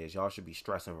saying is y'all should be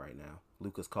stressing right now.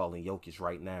 Luka's calling Jokic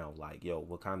right now. Like, yo,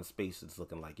 what kind of space is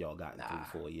looking like y'all got in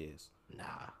 3-4 years?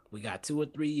 Nah, we got 2 or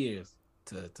 3 years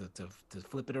to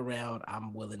flip it around.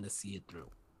 I'm willing to see it through.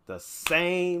 The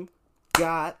same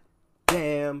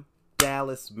goddamn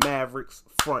Dallas Mavericks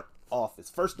front office.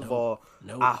 First of all,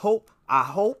 I hope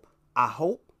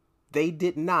they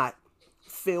did not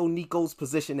fill Nico's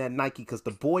position at Nike because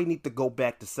the boy need to go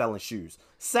back to selling shoes.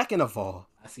 Second of all,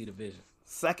 I see the vision.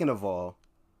 Second of all,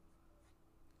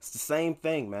 it's the same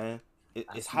thing, man.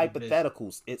 It's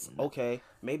hypotheticals. It's okay.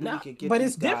 Maybe we can get. But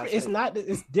it's different. It's not.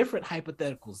 It's different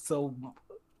hypotheticals. So,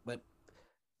 but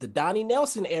the Donnie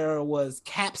Nelson era was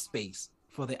cap space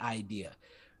for the idea.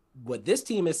 What this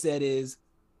team has said is,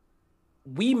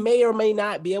 we may or may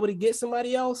not be able to get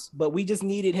somebody else, but we just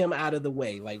needed him out of the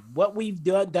way. Like what we've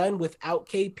done without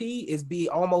KP is be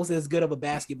almost as good of a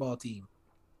basketball team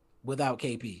without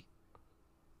KP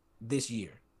this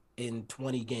year in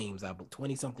 20 games,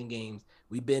 20 something games.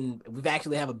 We've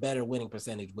actually have a better winning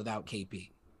percentage without KP.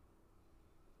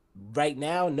 Right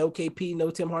now, no KP,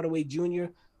 no Tim Hardaway Jr.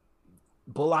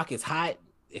 Bullock is hot.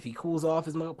 If he cools off,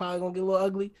 it's probably gonna get a little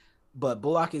ugly. But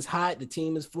Bullock is hot. The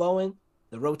team is flowing.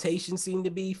 The rotation seemed to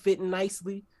be fitting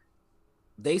nicely.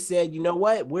 They said, you know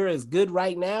what? We're as good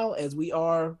right now as we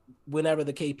are whenever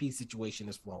the KP situation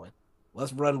is flowing.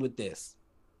 Let's run with this.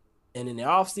 And in the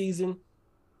offseason,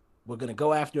 we're going to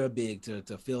go after a big to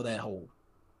fill that hole.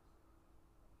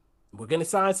 We're going to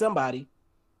sign somebody.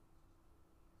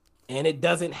 And it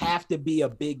doesn't have to be a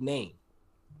big name.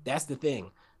 That's the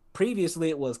thing. Previously,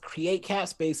 it was create cap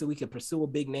space so we could pursue a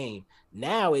big name.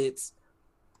 Now it's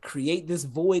create this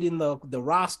void in the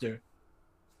roster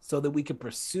so that we can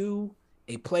pursue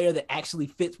a player that actually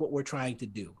fits what we're trying to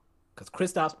do. Because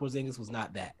Kristaps Porzingis was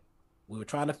not that. We were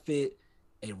trying to fit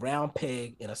a round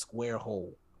peg in a square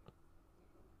hole.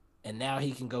 And now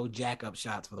he can go jack up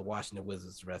shots for the Washington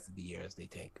Wizards the rest of the year as they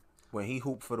tank. When he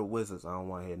hooped for the Wizards, I don't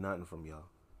want to hear nothing from y'all.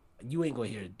 You ain't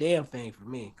going to hear a damn thing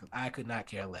from me because I could not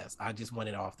care less. I just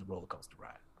wanted off the roller coaster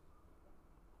ride.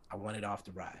 I wanted off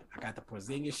the ride. I got the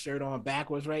Porzingis shirt on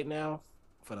backwards right now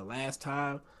for the last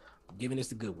time. I'm giving this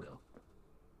to Goodwill.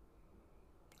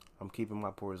 I'm keeping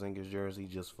my Porzingis jersey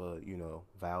just for,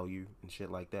 value and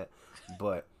shit like that.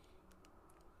 But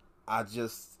I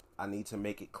need to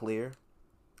make it clear.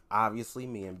 Obviously,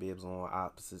 me and Bibbs on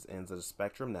opposite ends of the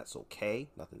spectrum. That's okay.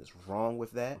 Nothing is wrong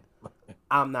with that.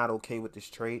 I'm not okay with this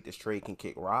trade. This trade can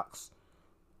kick rocks.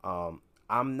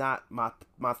 I'm not, my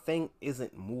thing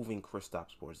isn't moving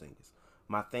Kristaps Porzingis.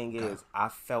 My thing is, I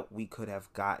felt we could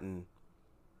have gotten,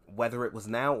 whether it was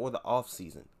now or the off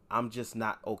season, I'm just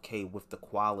not okay with the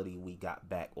quality we got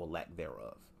back or lack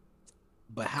thereof.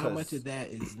 But how much of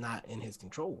that is not in his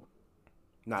control?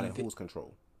 Not in whose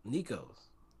control? Nico's.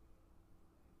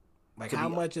 Like, how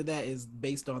much of that is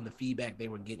based on the feedback they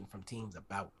were getting from teams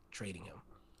about trading him?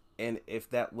 And if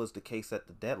that was the case at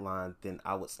the deadline, then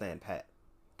I would stand pat.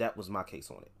 That was my case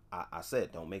on it. I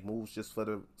said don't make moves just for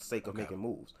the sake of making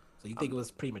moves. So you think it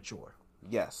was premature?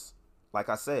 Yes. Like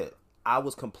I said, I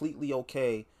was completely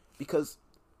okay because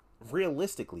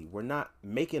realistically, we're not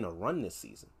making a run this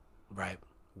season. Right.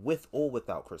 With or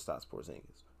without Kristaps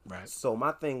Porzingis. Right. So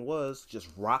my thing was just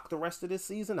rock the rest of this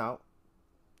season out.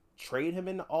 Trade him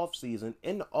in the offseason.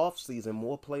 In the offseason,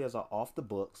 more players are off the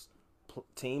books.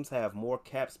 Teams have more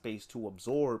cap space to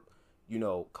absorb,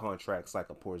 contracts like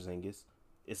a Porzingis.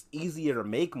 It's easier to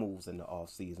make moves in the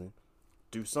offseason.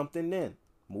 Do something then.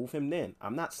 Move him then.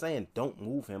 I'm not saying don't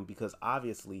move him because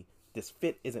obviously this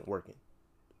fit isn't working.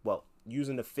 Well,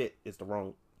 using the fit is the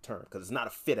wrong term because it's not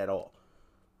a fit at all.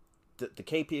 The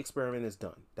KP experiment is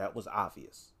done. That was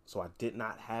obvious. So I did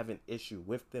not have an issue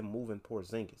with them moving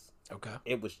Porzingis. Okay.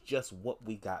 It was just what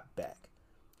we got back.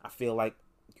 I feel like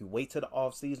you wait till the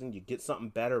offseason, you get something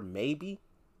better, maybe.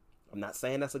 I'm not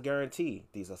saying that's a guarantee.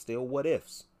 These are still what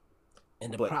ifs.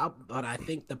 And but I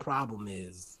think the problem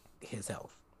is his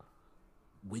health.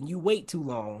 When you wait too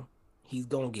long, he's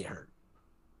gonna get hurt.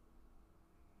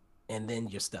 And then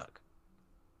you're stuck.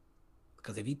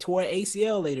 Because if he tore an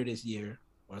ACL later this year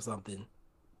or something,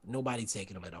 nobody's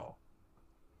taking him at all.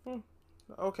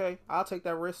 Okay, I'll take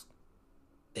that risk.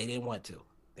 They didn't want to.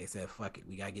 They said, fuck it.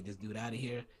 We got to get this dude out of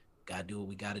here. Got to do what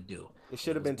we got to do. It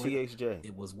should have been THJ.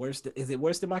 It was worse. Is it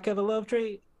worse than my Kevin Love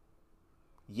trade?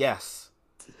 Yes.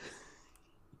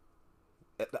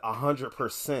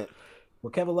 100%.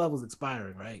 Well, Kevin Love was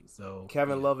expiring, right? So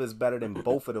Kevin Love is better than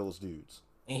both of those dudes.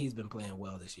 And he's been playing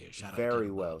well this year.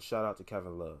 Very well. Shout out to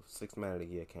Kevin Love, 6th Man of the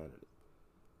Year candidate.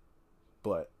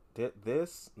 But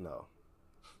this, no.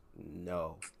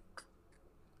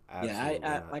 Absolutely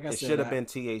not. Like I said, it should have been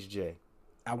THJ.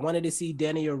 I wanted to see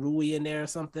Denny or Rui in there or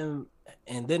something,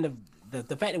 and then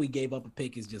the fact that we gave up a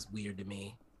pick is just weird to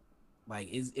me. Like,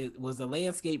 was the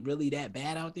landscape really that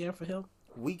bad out there for him?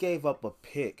 We gave up a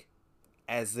pick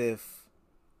as if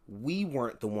we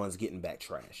weren't the ones getting back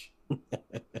trash.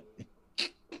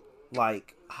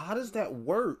 Like, how does that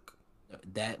work?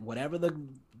 That whatever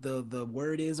the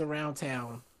word is around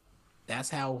town,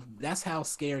 that's how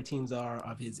scared teams are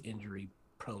of his injury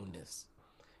proneness.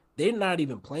 They're not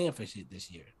even playing for shit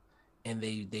this year, and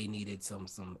they needed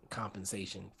some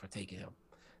compensation for taking him.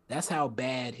 That's how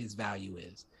bad his value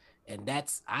is, and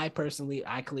I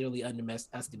clearly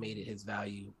underestimated his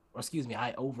value,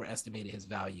 I overestimated his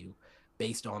value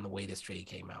based on the way this trade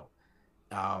came out.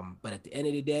 But at the end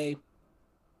of the day,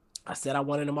 I said I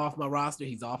wanted him off my roster.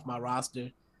 He's off my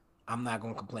roster. I'm not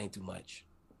gonna complain too much.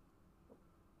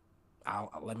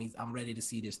 I'm ready to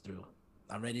see this through.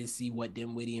 I'm ready to see what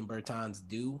Dinwiddie and Bertans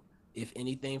do, if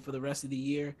anything, for the rest of the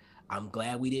year. I'm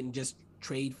glad we didn't just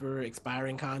trade for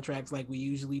expiring contracts like we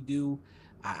usually do.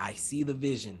 I see the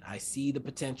vision. I see the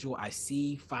potential. I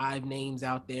see 5 names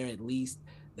out there at least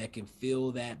that can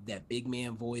fill that big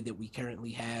man void that we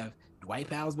currently have. Dwight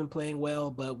Powell's been playing well,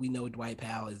 but we know Dwight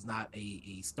Powell is not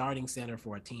a starting center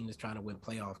for a team that's trying to win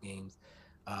playoff games,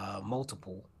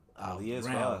 multiple he is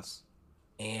rounds. For us.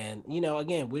 And,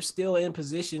 again, we're still in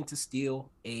position to steal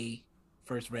a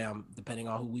first round, depending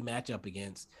on who we match up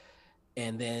against.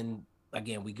 And then,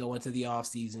 again, we go into the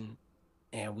offseason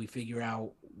and we figure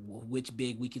out which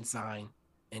big we can sign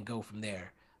and go from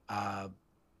there. I'm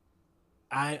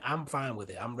fine with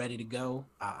it. I'm ready to go.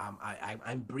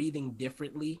 I'm breathing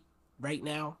differently right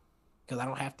now because I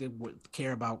don't have to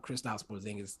care about Kristaps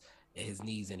Porzingis and his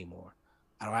knees anymore.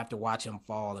 I don't have to watch him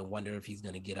fall and wonder if he's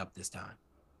going to get up this time.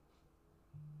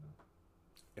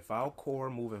 If our core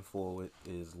moving forward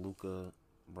is Luka,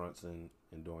 Brunson,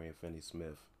 and Dorian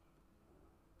Finney-Smith,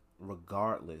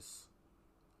 regardless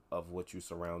of what you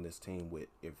surround this team with,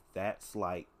 if that's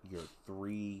like your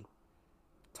 3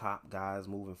 top guys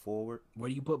moving forward, where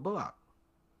do you put Bullock?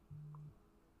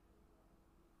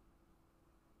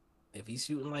 If he's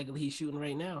shooting like he's shooting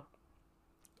right now,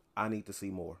 I need to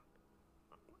see more.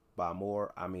 By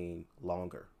more, I mean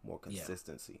longer, more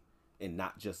consistency, and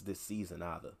not just this season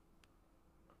either.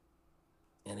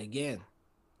 And again,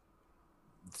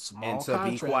 and to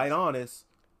be quite honest,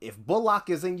 if Bullock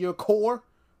is in your core,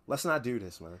 let's not do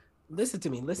this, man. Listen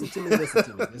to me,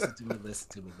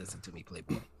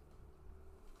 Playboy.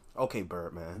 Okay,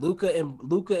 Birdman. Luka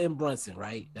and Brunson,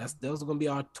 right? Those are gonna be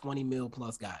our 20 mil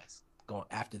plus guys going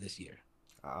after this year.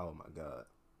 Oh my God.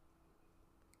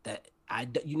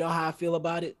 You know how I feel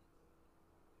about it,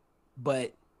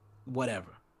 but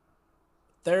whatever.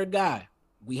 Third guy,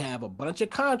 we have a bunch of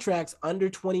contracts under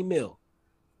 20 mil.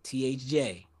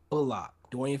 THJ, Bullock,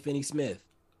 Dorian Finney-Smith,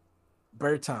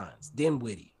 Bertans,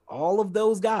 Dinwiddie, all of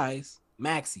those guys,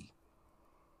 Maxey,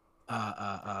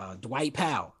 Dwight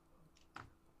Powell,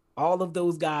 all of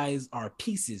those guys are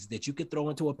pieces that you could throw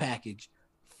into a package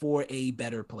for a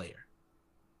better player.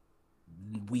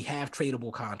 We have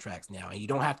tradable contracts now, and you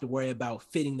don't have to worry about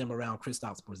fitting them around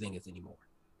Kristaps Porzingis anymore.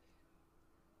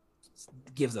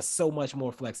 It gives us so much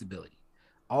more flexibility.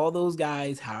 All those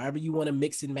guys, however you want to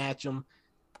mix and match them,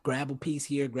 grab a piece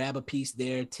here, grab a piece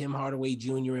there. Tim Hardaway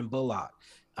Jr. and Bullock,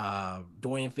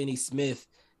 Dorian Finney-Smith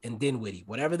and Dinwiddie.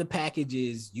 Whatever the package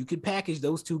is, you could package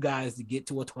those two guys to get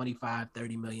to a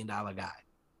 $25-30 million guy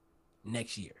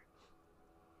next year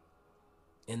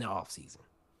in the offseason.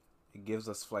 It gives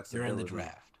us flexibility. During the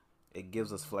draft. It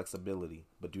gives us flexibility.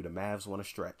 But do the Mavs want to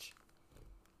stretch?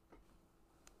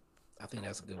 I think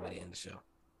that's a good way to end the show.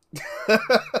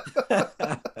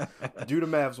 Do the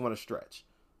Mavs want to stretch?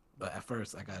 But at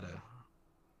first, I gotta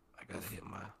hit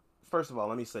my. First of all,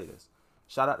 let me say this.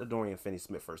 Shout out to Dorian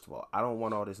Finney-Smith. First of all, I don't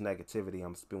want all this negativity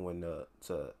I'm spewing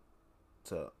to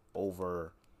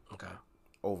overlook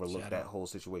that whole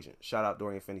situation. Shout out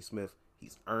Dorian Finney-Smith.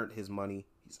 He's earned his money.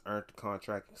 He's earned the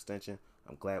contract extension.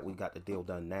 I'm glad we got the deal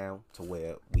done now to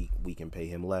where we can pay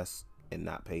him less and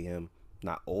not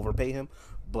overpay him.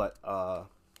 But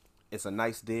it's a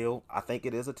nice deal. I think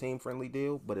it is a team-friendly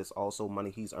deal, but it's also money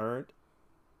he's earned.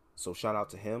 So shout out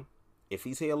to him. If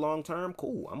he's here long-term,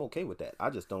 cool. I'm okay with that. I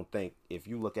just don't think if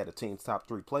you look at a team's top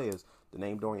 3 players, the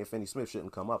name Dorian Finney-Smith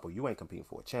shouldn't come up, or you ain't competing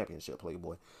for a championship,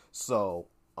 Playboy. So,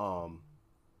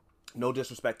 no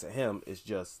disrespect to him. It's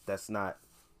just that's not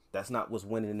what's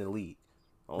winning in the league.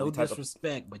 No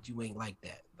disrespect, but you ain't like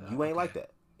that. You ain't like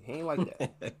that. He ain't like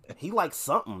that. He likes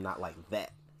something, not like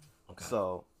that. Okay.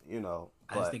 So,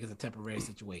 I just think it's a temporary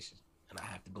situation, and I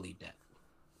have to believe that.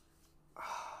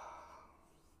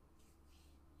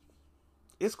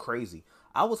 It's crazy.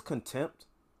 I was contempt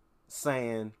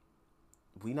saying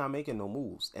we not making no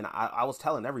moves. And I was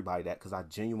telling everybody that because I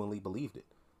genuinely believed it.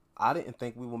 I didn't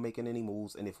think we were making any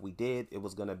moves. And if we did, it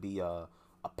was going to be a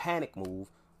panic move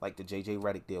like the J.J.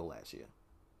 Redick deal last year.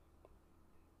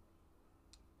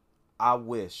 I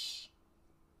wish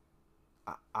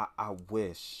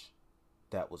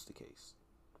that was the case.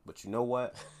 But you know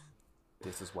what?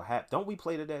 This is what happened. Don't we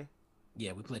play today?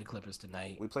 Yeah, we play the Clippers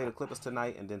tonight. We play the Clippers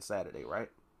tonight and then Saturday, right?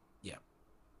 Yeah.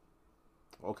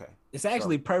 Okay. It's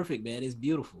actually perfect, man. It's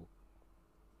beautiful.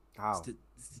 How?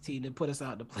 It's the team that put us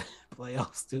out in the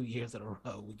playoffs 2 years in a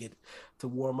row. We get to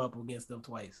warm up against them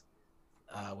twice.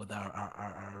 With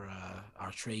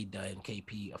our trade done,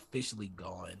 KP officially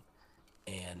gone,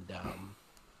 and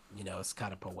it's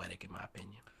kind of poetic in my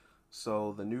opinion.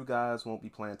 So the new guys won't be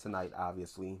playing tonight,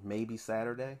 obviously. Maybe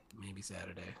Saturday.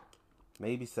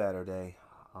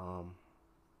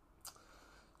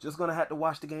 Just gonna have to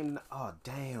watch the game tonight. Oh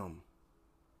damn!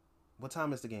 What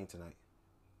time is the game tonight?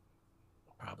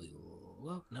 Probably.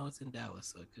 Well, no, it's in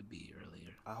Dallas, so it could be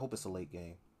earlier. I hope it's a late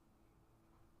game.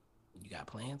 You got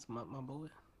plans, my boy?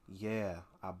 Yeah,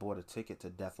 I bought a ticket to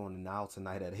Death on the Nile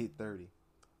tonight at 8:30.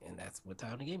 And that's what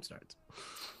time the game starts.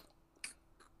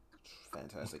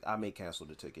 Fantastic. I may cancel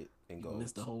the ticket and go. You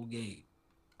missed the whole game.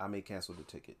 I may cancel the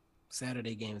ticket.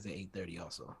 Saturday game is at 8:30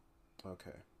 also.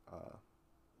 Okay.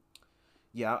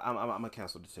 Yeah, I'm gonna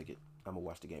cancel the ticket. I'm gonna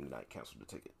watch the game tonight. Cancel the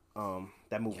ticket.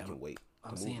 That movie can wait.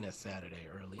 I'm seeing it Saturday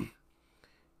early.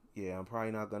 Yeah, I'm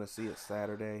probably not gonna see it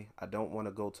Saturday. I don't want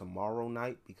to go tomorrow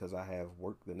night because I have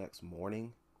work the next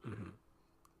morning.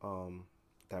 Mm-hmm.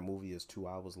 That movie is 2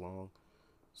 hours long,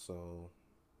 so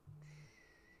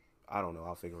I don't know.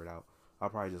 I'll figure it out. I'll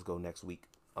probably just go next week.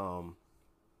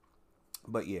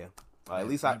 But yeah, at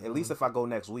least if I go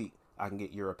next week, I can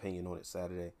get your opinion on it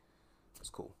Saturday. It's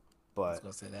cool. But I was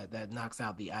gonna say that knocks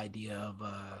out the idea of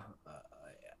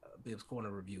Bib's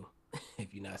Corner review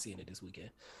if you're not seeing it this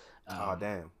weekend. Oh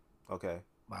damn. Okay.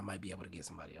 I might be able to get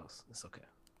somebody else. It's okay.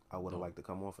 I would have liked to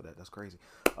come on for that. That's crazy.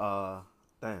 Damn.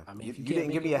 I mean, you didn't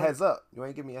give me a heads up. You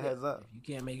ain't give me a heads up. If you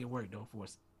can't make it work, don't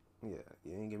force it. Yeah,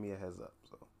 you ain't give me a heads up.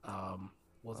 So.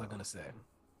 What was I gonna say?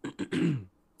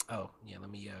 Oh yeah, let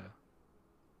me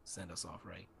send us off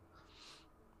right.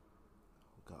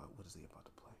 Oh God, what is he about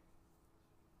to play?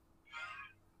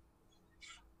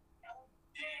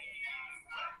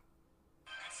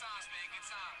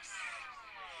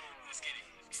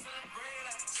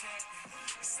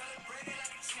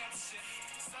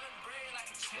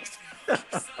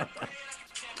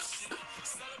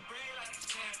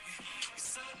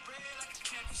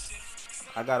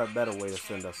 I got a better way to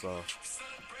send us off.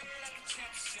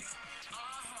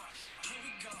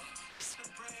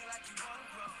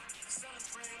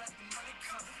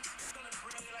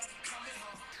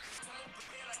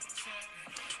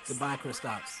 Goodbye,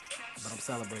 Kristaps. But I'm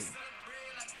celebrating.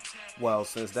 Well,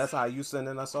 since that's how you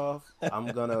sending us off, I'm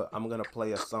gonna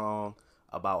play a song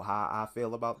about how I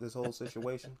feel about this whole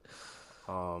situation.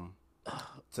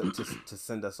 to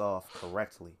send us off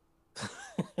correctly.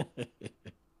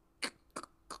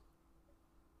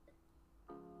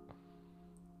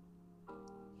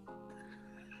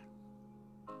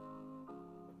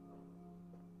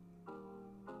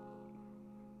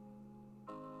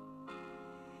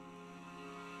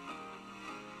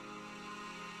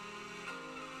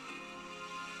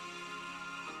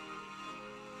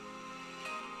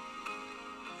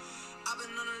 I've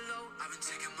been on a low, I've been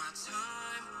taking my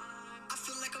time. I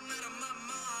feel like I'm out of my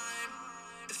mind.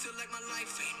 It feel like my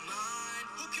life ain't mine.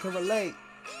 Who Can relate.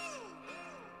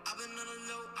 I've been on a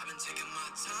low, I've been taking my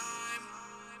time.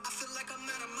 I feel like I'm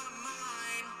out of my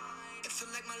mind. It feel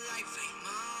like my life ain't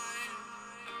mine.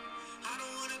 I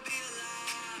don't wanna be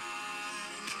alive.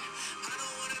 I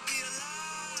don't wanna be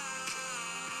alive.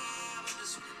 I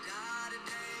just wanna die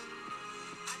today.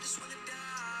 I just wanna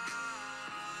die.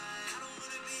 I don't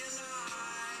wanna be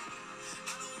alive.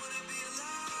 I don't wanna be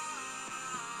alive.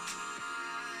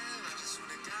 I just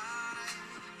wanna die.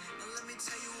 And let me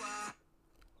tell you why.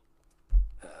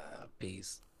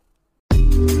 Peace.